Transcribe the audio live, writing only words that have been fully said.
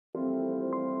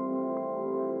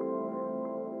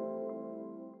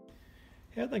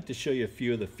Hey, I'd like to show you a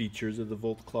few of the features of the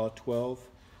Voltclaw-12.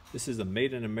 This is a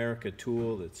made-in-America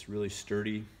tool that's really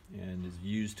sturdy and is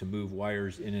used to move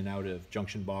wires in and out of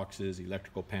junction boxes,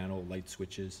 electrical panel, light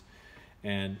switches.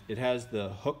 And it has the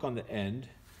hook on the end,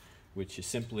 which you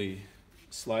simply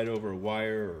slide over a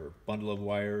wire or bundle of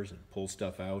wires and pull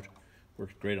stuff out.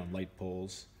 Works great on light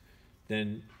poles.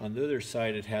 Then on the other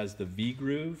side it has the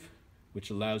V-groove, which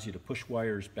allows you to push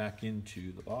wires back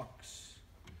into the box.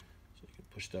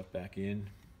 Push stuff back in.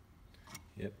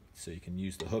 Yep, so you can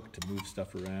use the hook to move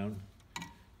stuff around.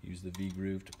 Use the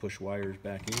V-groove to push wires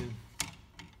back in.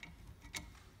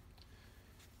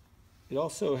 It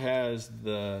also has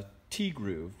the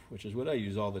T-groove, which is what I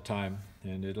use all the time,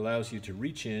 and it allows you to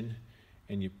reach in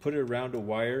and you put it around a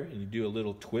wire and you do a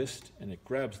little twist and it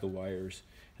grabs the wires.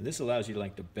 And this allows you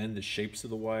to bend the shapes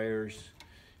of the wires.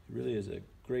 It really is a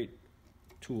great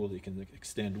tool that you can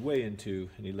extend way into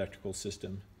an electrical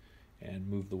system and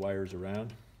move the wires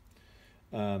around.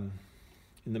 In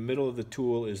the middle of the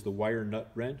tool is the wire nut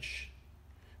wrench,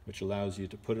 which allows you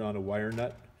to put it on a wire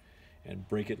nut and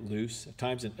break it loose. At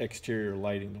times in exterior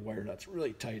lighting, the wire nut's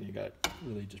really tight and you got to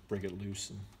really just break it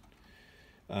loose.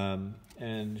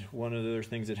 And one of the other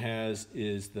things it has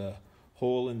is the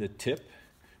hole in the tip,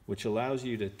 which allows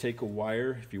you to take a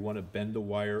wire. If you want to bend the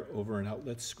wire over an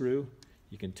outlet screw,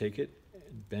 you can take it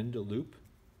and bend a loop.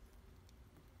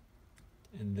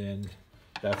 And then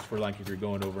that's for if you're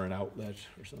going over an outlet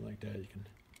or something like that, you can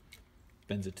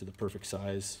bend it to the perfect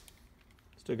size.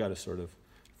 Still got to sort of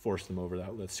force them over the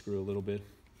outlet screw a little bit,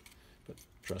 but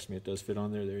trust me, it does fit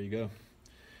on there. There you go.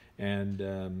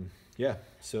 And yeah,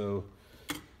 so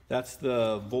that's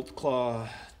the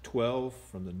Voltclaw-12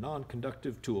 from the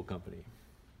Non-Conductive Tool Company.